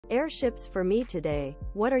Airships for me today.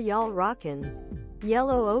 What are y'all rockin'?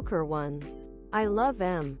 Yellow ochre ones. I love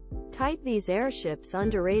 'em. Tight these airships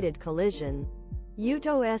underrated collision.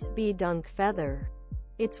 Uto SB dunk feather.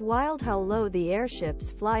 It's wild how low the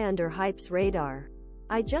airships fly under hype's radar.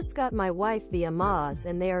 I just got my wife the Amaz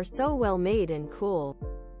and they are so well made and cool.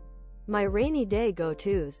 My rainy day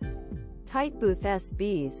go-tos. Tight booth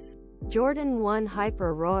SBs. Jordan 1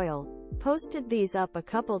 Hyper Royal. Posted these up a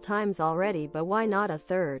couple times already, but why not a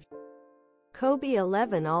third? Kobe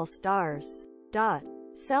 11 All Stars.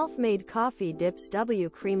 Self-made coffee dips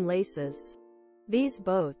W cream laces. These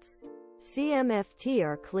boats. CMFT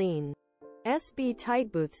are clean. SB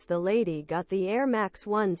tight booths. The lady got the Air Max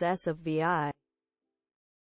 1s S of VI.